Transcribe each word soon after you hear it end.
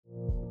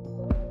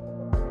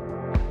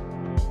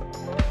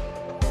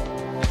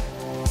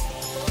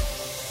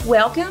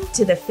Welcome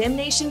to the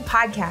FemNation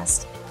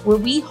podcast, where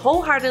we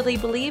wholeheartedly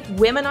believe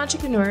women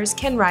entrepreneurs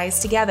can rise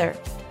together.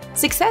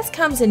 Success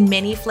comes in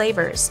many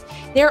flavors.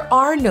 There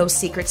are no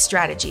secret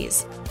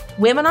strategies.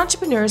 Women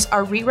entrepreneurs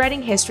are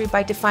rewriting history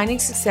by defining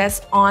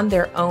success on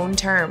their own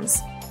terms.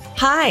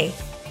 Hi,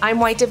 I'm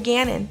White Dove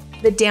Gannon,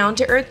 the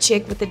down-to-earth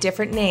chick with a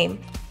different name.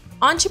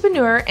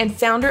 Entrepreneur and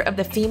founder of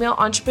the Female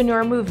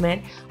Entrepreneur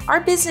Movement,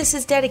 our business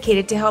is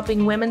dedicated to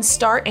helping women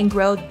start and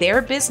grow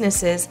their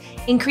businesses,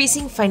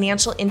 increasing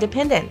financial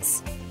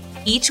independence.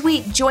 Each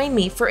week, join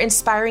me for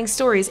inspiring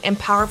stories and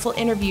powerful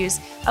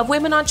interviews of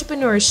women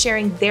entrepreneurs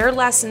sharing their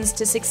lessons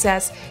to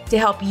success to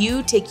help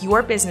you take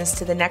your business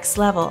to the next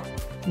level.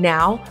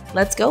 Now,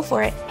 let's go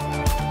for it.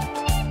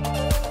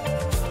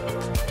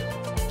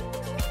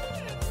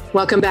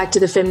 Welcome back to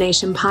the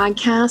FemNation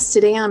podcast.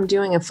 Today, I'm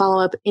doing a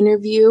follow-up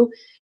interview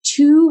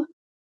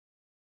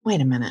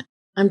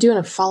I'm doing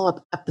a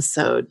follow-up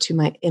episode to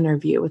my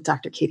interview with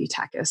Dr. Katie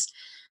Takis.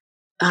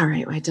 All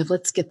right, White Dove,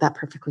 let's get that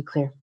perfectly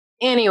clear.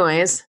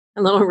 Anyways,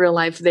 a little real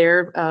life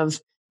there of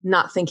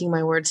not thinking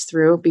my words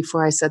through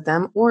before I said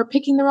them or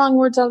picking the wrong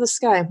words out of the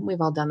sky. We've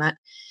all done that.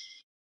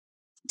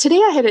 Today,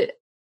 I had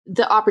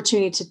the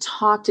opportunity to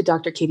talk to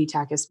Dr. Katie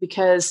Takis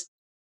because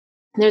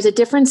there's a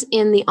difference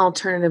in the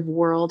alternative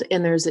world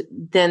and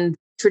than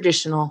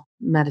traditional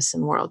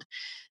medicine world.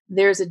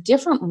 There's a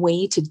different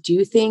way to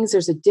do things.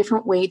 There's a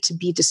different way to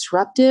be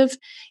disruptive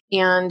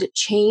and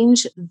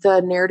change the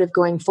narrative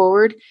going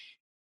forward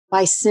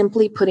by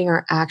simply putting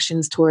our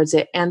actions towards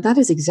it. And that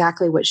is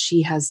exactly what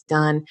she has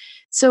done.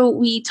 So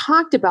we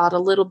talked about a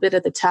little bit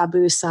of the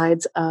taboo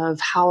sides of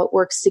how it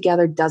works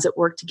together. Does it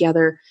work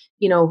together?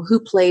 Who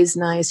plays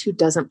nice, who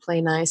doesn't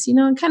play nice,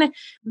 and kind of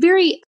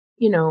very,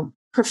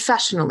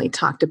 professionally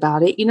talked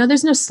about it.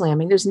 There's no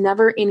slamming. There's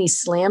never any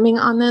slamming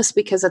on this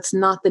because that's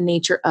not the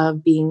nature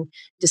of being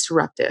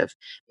disruptive.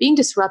 Being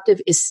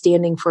disruptive is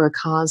standing for a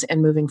cause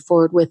and moving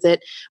forward with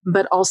it,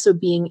 but also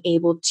being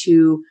able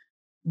to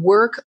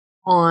work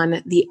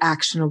on the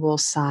actionable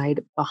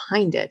side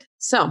behind it.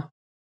 So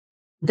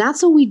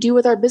that's what we do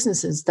with our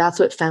businesses. That's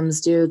what Femmes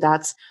do.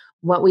 That's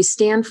what we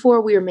stand for.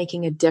 We are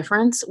making a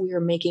difference. We are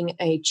making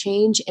a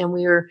change, and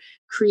we are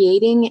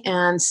creating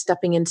and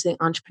stepping into the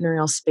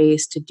entrepreneurial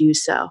space to do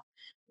so.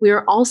 We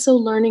are also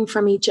learning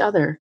from each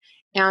other.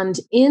 And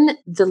in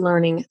the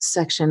learning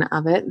section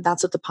of it,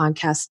 that's what the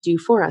podcasts do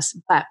for us.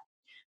 But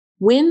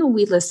when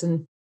we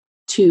listen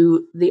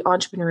to the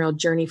entrepreneurial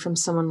journey from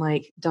someone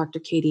like Dr.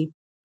 Katie,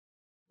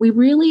 we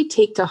really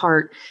take to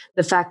heart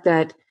the fact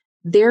that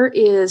there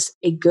is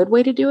a good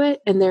way to do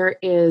it and there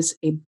is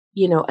a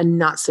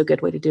not so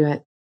good way to do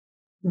it.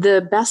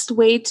 The best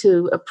way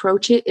to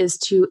approach it is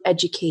to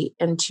educate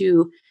and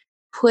to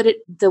put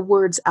the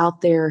words out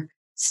there,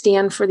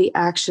 stand for the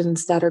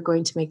actions that are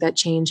going to make that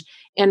change,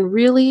 and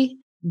really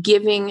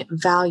giving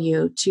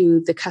value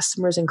to the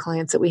customers and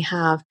clients that we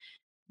have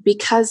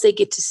because they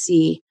get to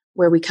see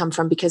where we come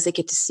from, because they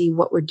get to see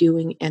what we're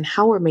doing and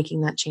how we're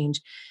making that change.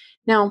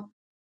 Now,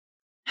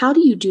 how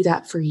do you do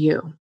that for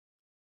you?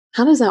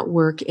 How does that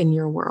work in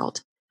your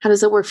world? How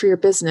does it work for your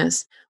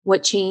business?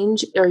 What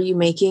change are you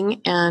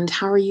making and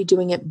how are you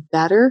doing it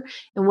better?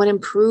 And what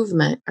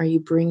improvement are you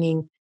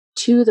bringing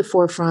to the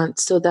forefront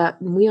so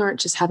that we aren't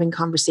just having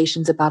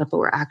conversations about it, but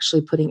we're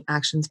actually putting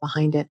actions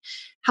behind it?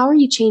 How are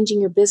you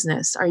changing your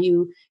business? Are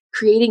you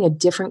creating a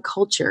different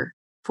culture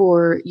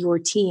for your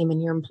team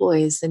and your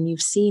employees than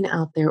you've seen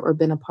out there or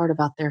been a part of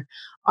out there?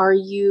 Are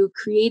you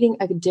creating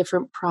a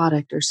different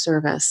product or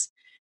service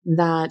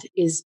that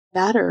is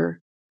better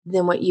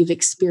than what you've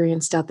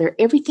experienced out there?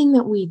 Everything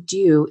that we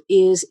do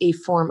is a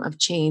form of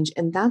change.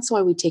 And that's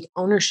why we take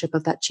ownership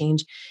of that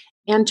change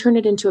and turn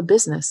it into a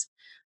business.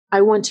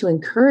 I want to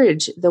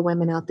encourage the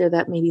women out there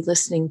that may be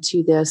listening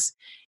to this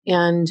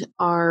and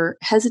are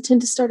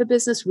hesitant to start a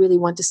business, really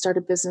want to start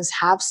a business,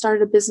 have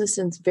started a business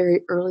in its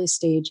very early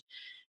stage,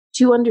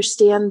 to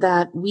understand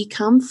that we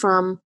come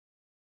from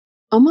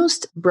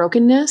almost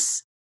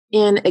brokenness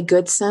in a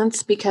good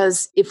sense,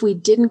 because if we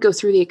didn't go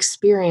through the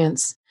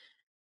experience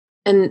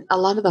and a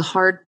lot of the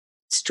hard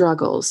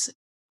struggles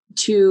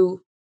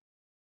to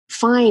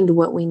find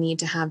what we need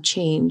to have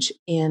change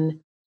in,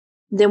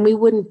 then we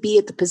wouldn't be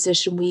at the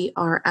position we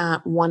are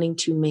at wanting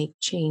to make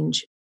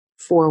change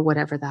for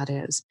whatever that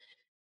is.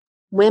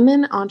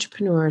 Women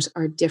entrepreneurs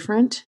are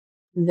different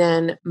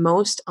than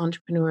most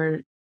entrepreneur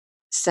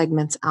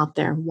segments out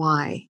there.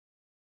 Why?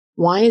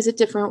 Why is it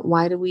different?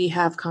 Why do we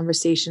have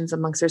conversations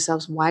amongst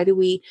ourselves? Why do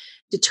we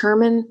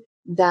determine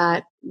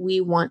that we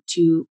want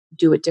to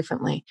do it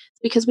differently? It's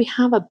because we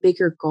have a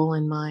bigger goal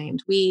in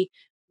mind. We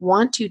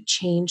want to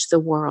change the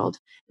world.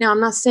 Now, I'm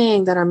not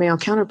saying that our male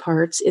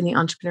counterparts in the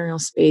entrepreneurial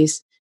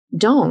space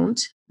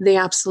don't. They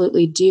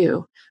absolutely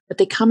do, but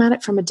they come at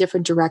it from a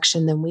different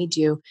direction than we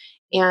do.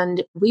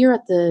 And we are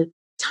at the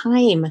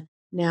time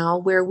now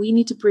where we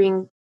need to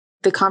bring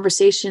the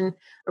conversation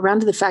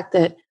around to the fact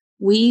that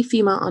we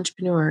female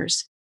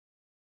entrepreneurs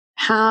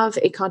have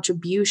a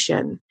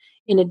contribution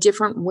in a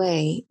different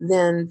way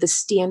than the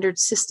standard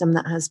system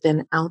that has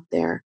been out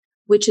there,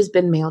 which has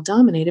been male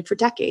dominated for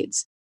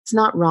decades. It's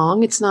not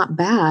wrong. It's not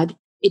bad.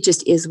 It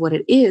just is what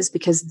it is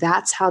because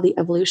that's how the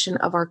evolution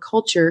of our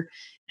culture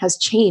has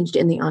changed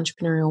in the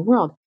entrepreneurial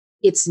world.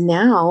 It's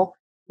now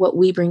what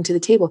we bring to the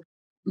table.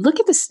 Look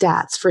at the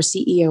stats for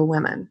CEO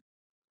women.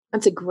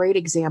 That's a great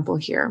example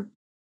here.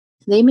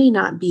 They may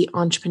not be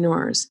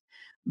entrepreneurs,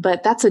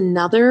 but that's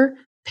another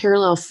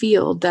parallel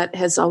field that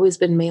has always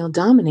been male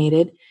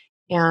dominated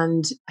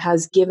and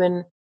has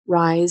given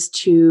rise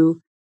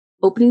to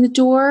opening the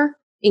door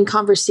in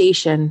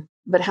conversation,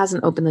 but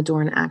hasn't opened the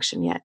door in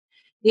action yet.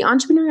 The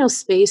entrepreneurial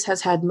space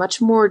has had much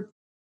more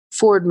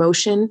forward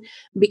motion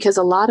because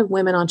a lot of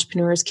women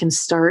entrepreneurs can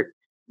start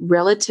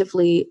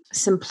relatively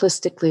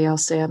simplistically. I'll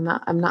say I'm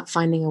not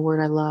finding a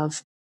word I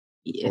love,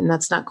 and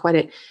that's not quite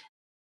it.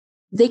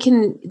 They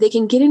can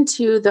get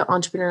into the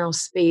entrepreneurial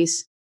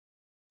space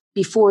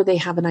before they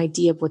have an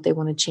idea of what they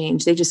want to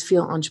change. They just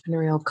feel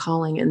entrepreneurial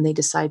calling and they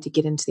decide to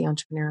get into the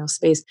entrepreneurial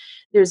space.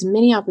 There's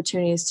many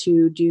opportunities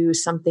to do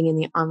something in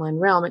the online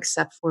realm,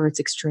 except for it's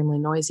extremely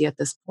noisy at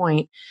this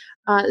point.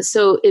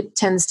 So it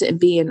tends to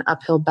be an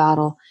uphill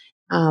battle.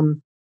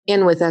 And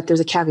with that, there's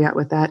a caveat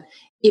with that.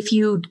 If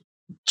you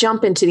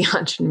jump into the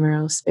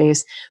entrepreneurial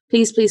space,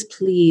 please, please,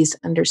 please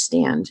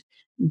understand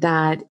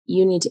that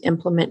you need to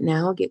implement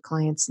now, get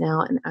clients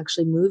now, and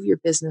actually move your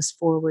business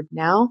forward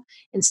now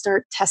and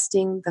start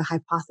testing the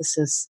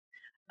hypothesis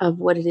of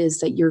what it is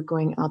that you're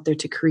going out there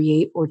to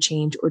create or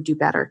change or do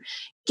better.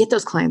 Get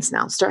those clients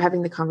now. Start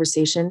having the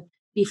conversation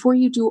before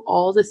you do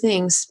all the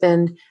things.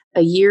 Spend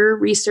a year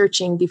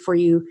researching before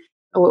you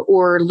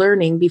or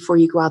learning before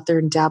you go out there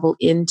and dabble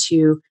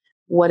into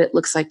what it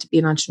looks like to be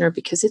an entrepreneur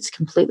because it's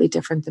completely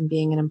different than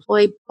being an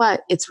employee,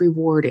 but it's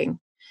rewarding.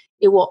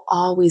 It will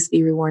always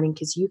be rewarding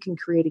because you can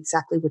create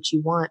exactly what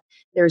you want.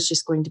 There's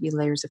just going to be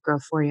layers of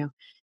growth for you.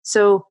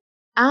 So,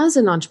 as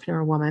an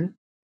entrepreneur woman,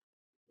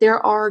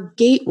 there are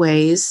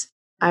gateways,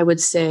 I would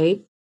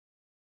say,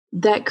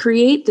 that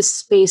create the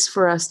space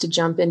for us to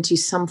jump into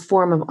some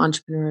form of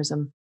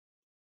entrepreneurism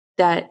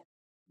that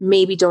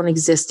maybe don't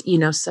exist,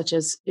 such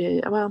as,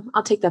 well,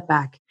 I'll take that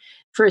back.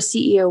 For a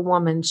CEO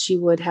woman, she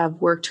would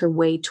have worked her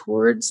way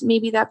towards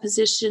maybe that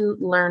position,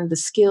 learned the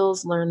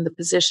skills, learned the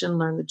position,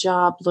 learned the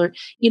job,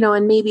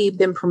 and maybe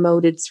been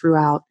promoted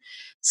throughout.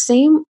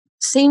 Same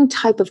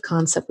type of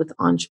concept with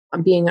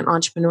being an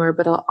entrepreneur,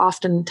 but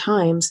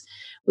oftentimes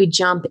we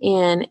jump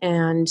in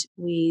and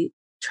we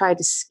try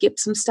to skip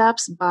some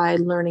steps by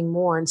learning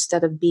more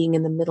instead of being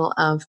in the middle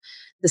of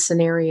the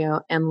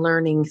scenario and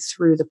learning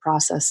through the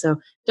process. So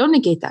don't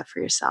negate that for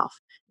yourself.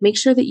 Make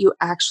sure that you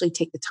actually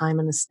take the time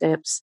and the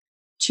steps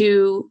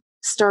to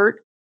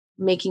start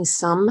making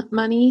some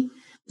money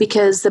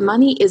because the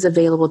money is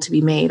available to be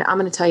made. I'm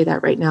going to tell you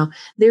that right now.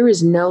 There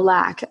is no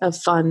lack of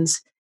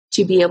funds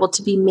to be able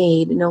to be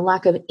made, no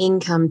lack of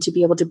income to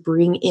be able to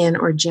bring in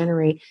or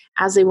generate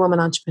as a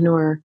woman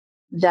entrepreneur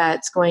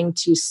that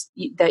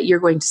you're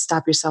going to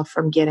stop yourself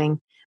from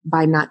getting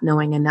by not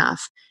knowing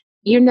enough.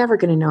 You're never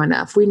going to know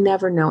enough. We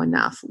never know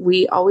enough.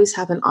 We always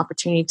have an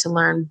opportunity to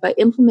learn, but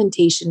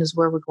implementation is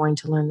where we're going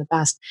to learn the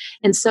best.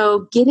 And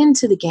so get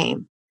into the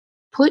game.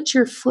 Put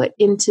your foot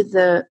into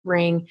the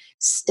ring,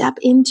 step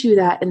into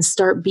that and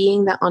start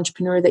being that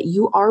entrepreneur that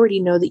you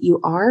already know that you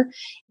are.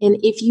 And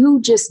if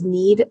you just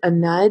need a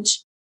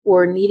nudge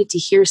or needed to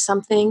hear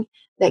something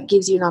that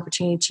gives you an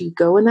opportunity to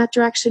go in that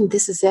direction,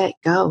 this is it.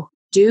 Go,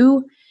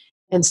 do,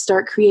 and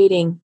start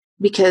creating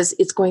because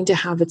it's going to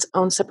have its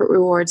own separate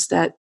rewards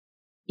that,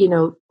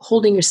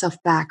 holding yourself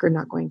back are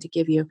not going to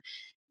give you.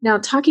 Now,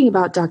 talking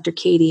about Dr.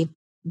 Katie,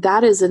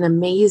 that is an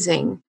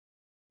amazing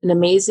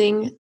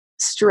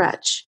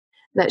stretch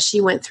that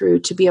she went through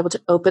to be able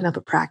to open up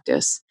a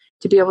practice,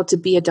 to be able to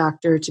be a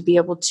doctor, to be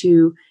able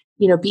to,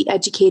 be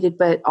educated,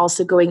 but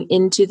also going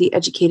into the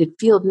educated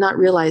field, not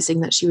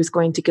realizing that she was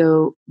going to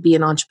go be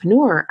an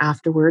entrepreneur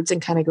afterwards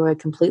and kind of go a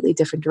completely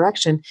different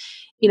direction.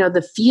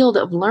 The field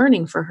of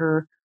learning for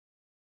her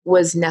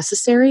was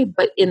necessary,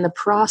 but in the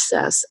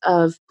process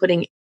of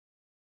putting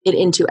it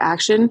into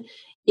action,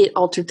 it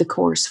altered the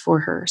course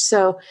for her.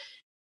 So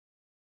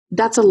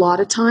that's a lot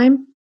of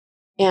time.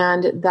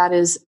 And that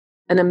is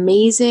an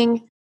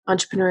amazing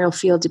entrepreneurial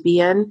field to be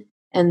in.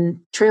 And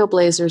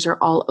trailblazers are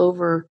all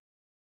over.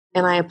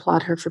 And I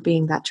applaud her for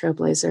being that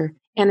trailblazer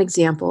and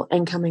example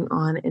and coming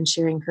on and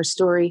sharing her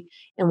story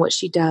and what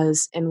she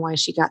does and why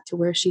she got to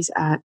where she's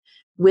at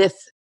with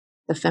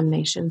the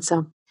FemNation.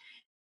 So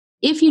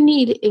if you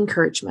need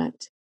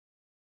encouragement,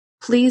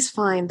 please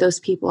find those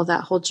people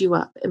that hold you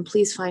up and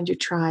please find your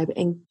tribe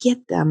and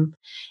get them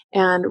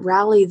and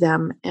rally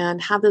them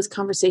and have those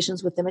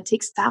conversations with them. It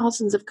takes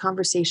thousands of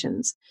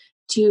conversations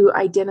to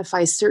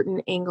identify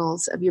certain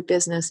angles of your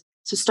business.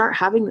 So start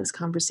having those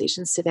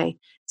conversations today.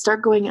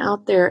 Start going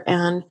out there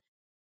and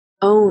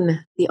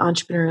own the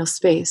entrepreneurial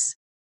space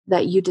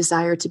that you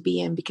desire to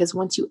be in, because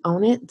once you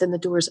own it, then the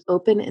doors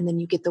open and then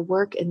you get the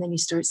work and then you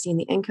start seeing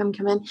the income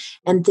come in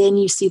and then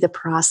you see the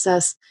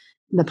process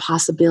and the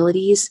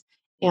possibilities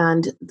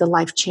and the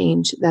life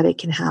change that it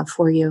can have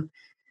for you.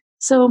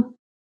 So,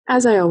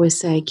 as I always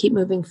say, keep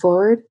moving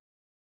forward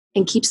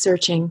and keep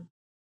searching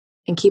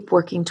and keep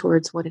working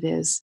towards what it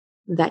is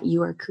that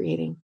you are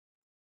creating.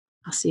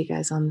 I'll see you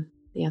guys on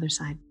the other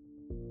side.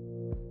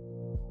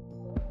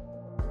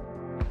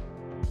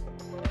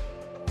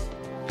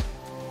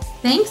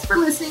 Thanks for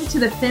listening to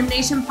the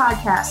FemNation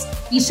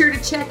podcast. Be sure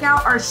to check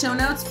out our show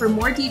notes for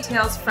more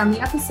details from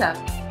the episode.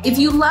 If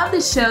you love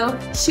the show,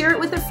 share it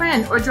with a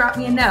friend or drop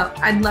me a note.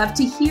 I'd love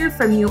to hear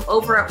from you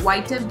over at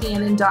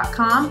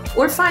whitedoveghannon.com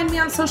or find me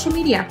on social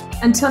media.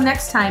 Until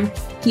next time,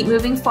 keep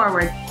moving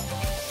forward.